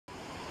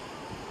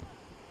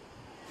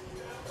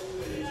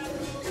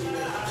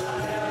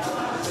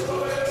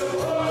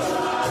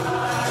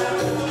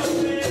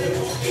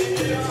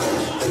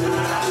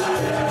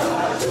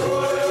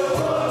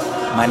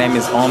My name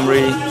is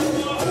Omri,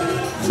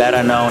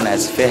 better known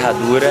as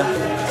Ferradura,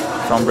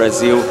 from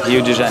Brazil,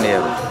 Rio De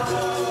Janeiro.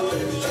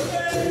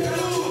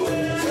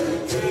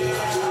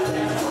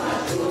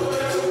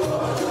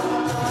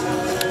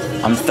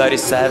 I'm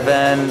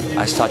 37,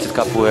 I started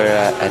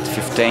Capoeira at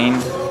 15.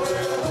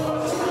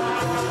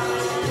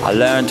 I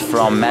learned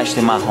from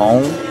Mestre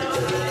Marrom,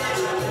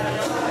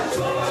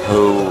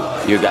 who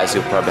you guys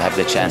will probably have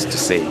the chance to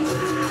see.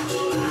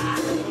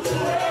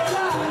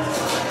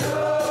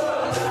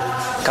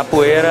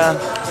 Capoeira,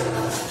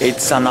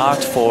 it's an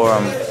art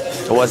form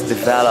that was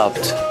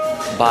developed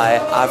by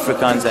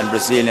Africans and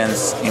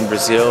Brazilians in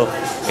Brazil.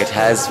 It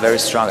has very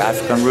strong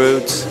African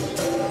roots,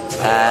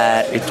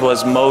 and it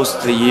was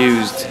mostly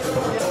used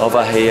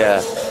over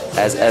here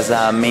as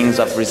a means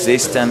of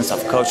resistance,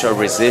 of cultural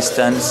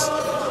resistance,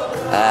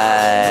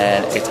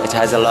 and it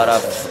has a lot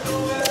of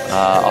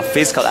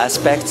physical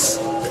aspects,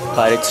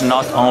 but it's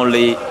not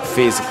only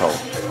physical.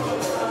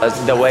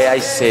 The way I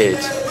see it,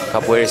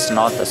 Capoeira is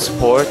not a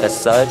sport as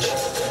such,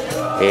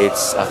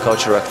 it's a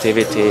cultural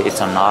activity, it's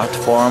an art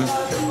form,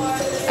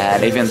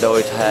 and even though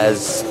it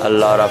has a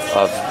lot of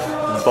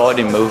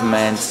body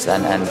movements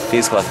and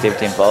physical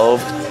activity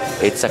involved,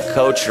 it's a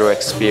cultural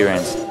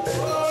experience.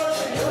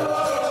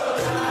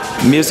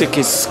 Music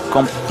is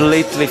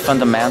completely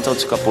fundamental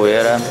to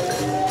Capoeira.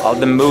 All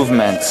the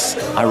movements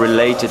are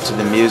related to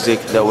the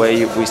music. The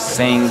way we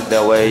sing,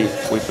 the way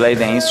we play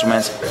the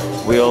instruments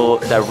will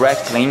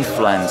directly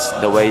influence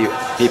the way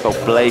people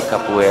play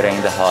Capoeira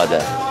in the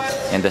roda,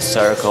 in the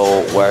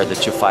circle where the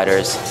two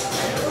fighters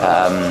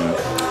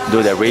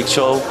do the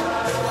ritual.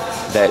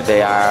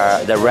 They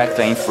are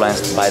directly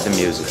influenced by the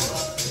music.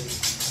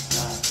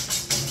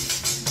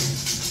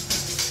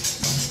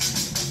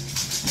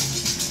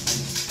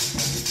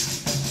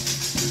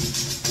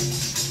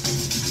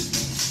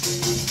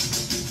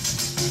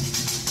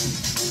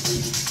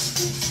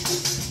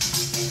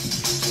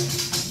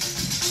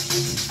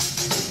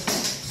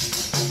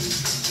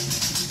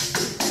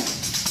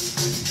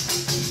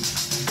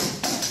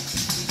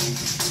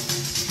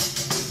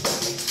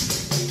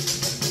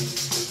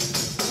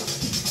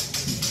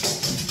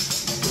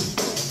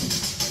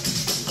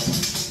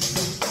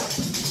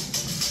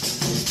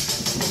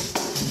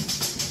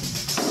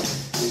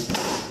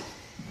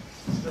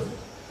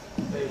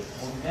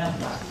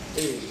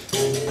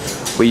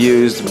 We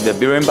used the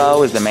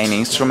berimbau as the main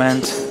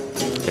instrument.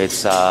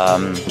 It's a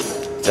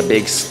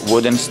big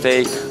wooden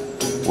stake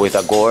with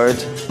a gourd,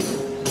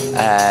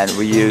 and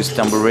we used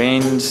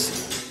tambourines,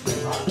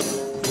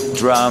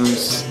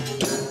 drums,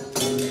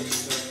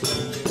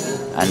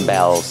 and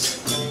bells.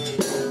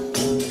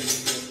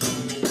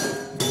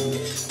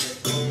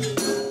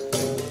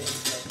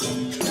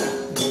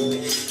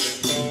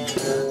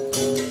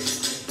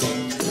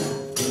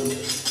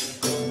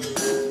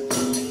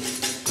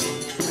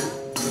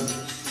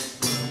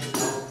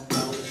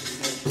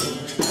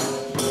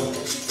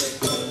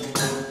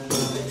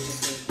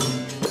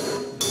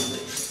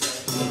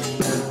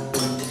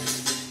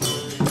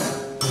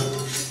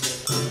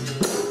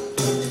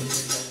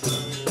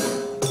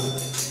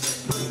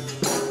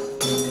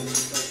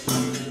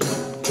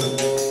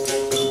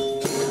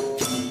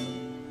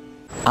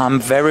 I'm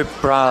very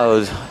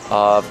proud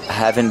of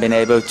having been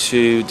able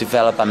to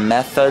develop a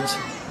method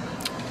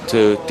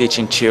to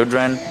teaching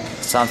children,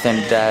 something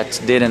that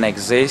didn't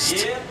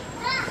exist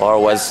or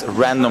was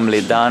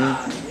randomly done.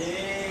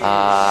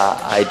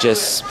 I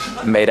just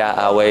made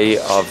a way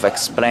of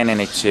explaining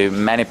it to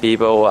many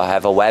people. I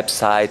have a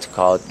website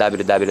called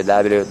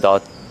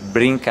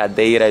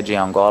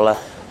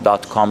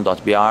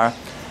www.brincadeiradeangola.com.br,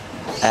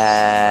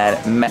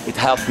 and it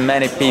helped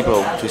many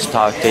people to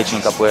start teaching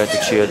Capoeira to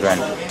children.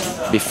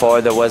 Before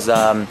there was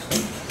an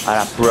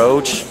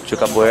approach to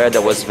Capoeira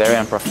that was very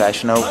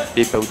unprofessional.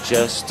 People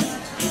just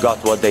got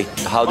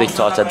how they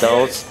taught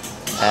adults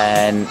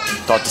and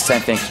taught the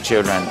same thing to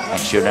children,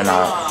 and children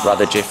are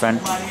rather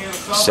different.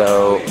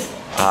 So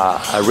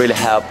I really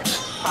helped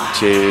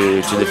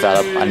to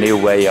develop a new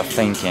way of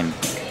thinking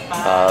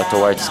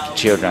towards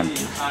children.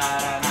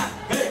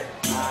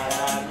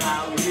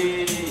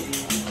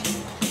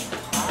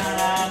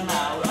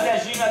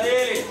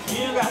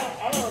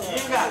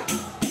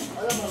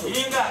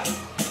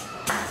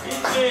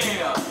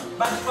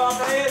 Bate palma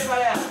pra eles,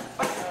 galera.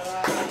 Bate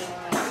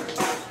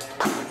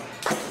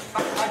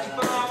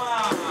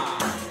palma.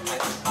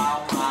 Bate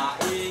palma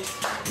aí.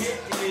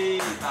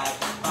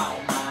 Bate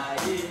palma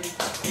aí.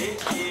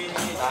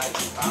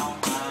 Bate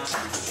palma.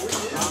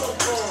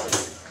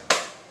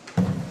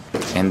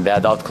 In the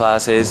adult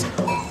classes,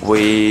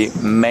 we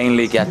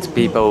mainly get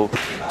people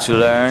to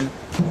learn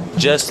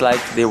just like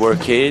they were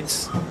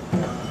kids,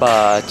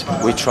 but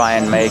we try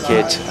and make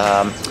it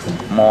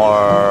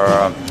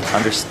more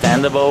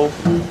understandable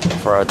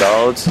for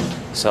adults.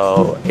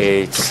 So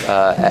it's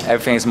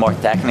everything is more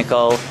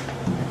technical,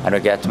 and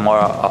we get more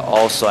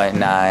also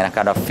in a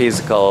kind of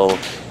physical,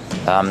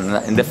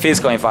 in the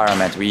physical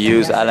environment. We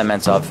use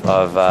elements of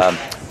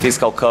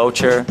physical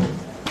culture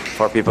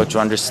for people to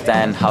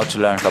understand how to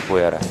learn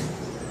Capoeira.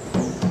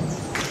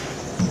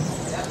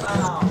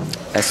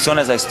 As soon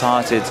as I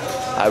started,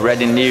 I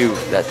already knew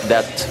that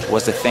that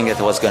was the thing that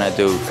I was going to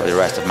do for the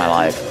rest of my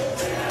life.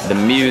 The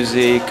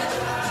music,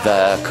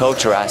 the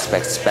culture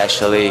aspect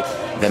especially,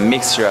 the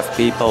mixture of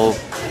people,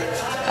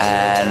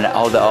 and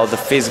all the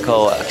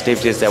physical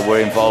activities that were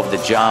involved,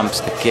 the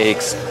jumps, the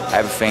kicks,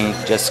 everything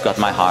just got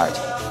my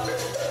heart.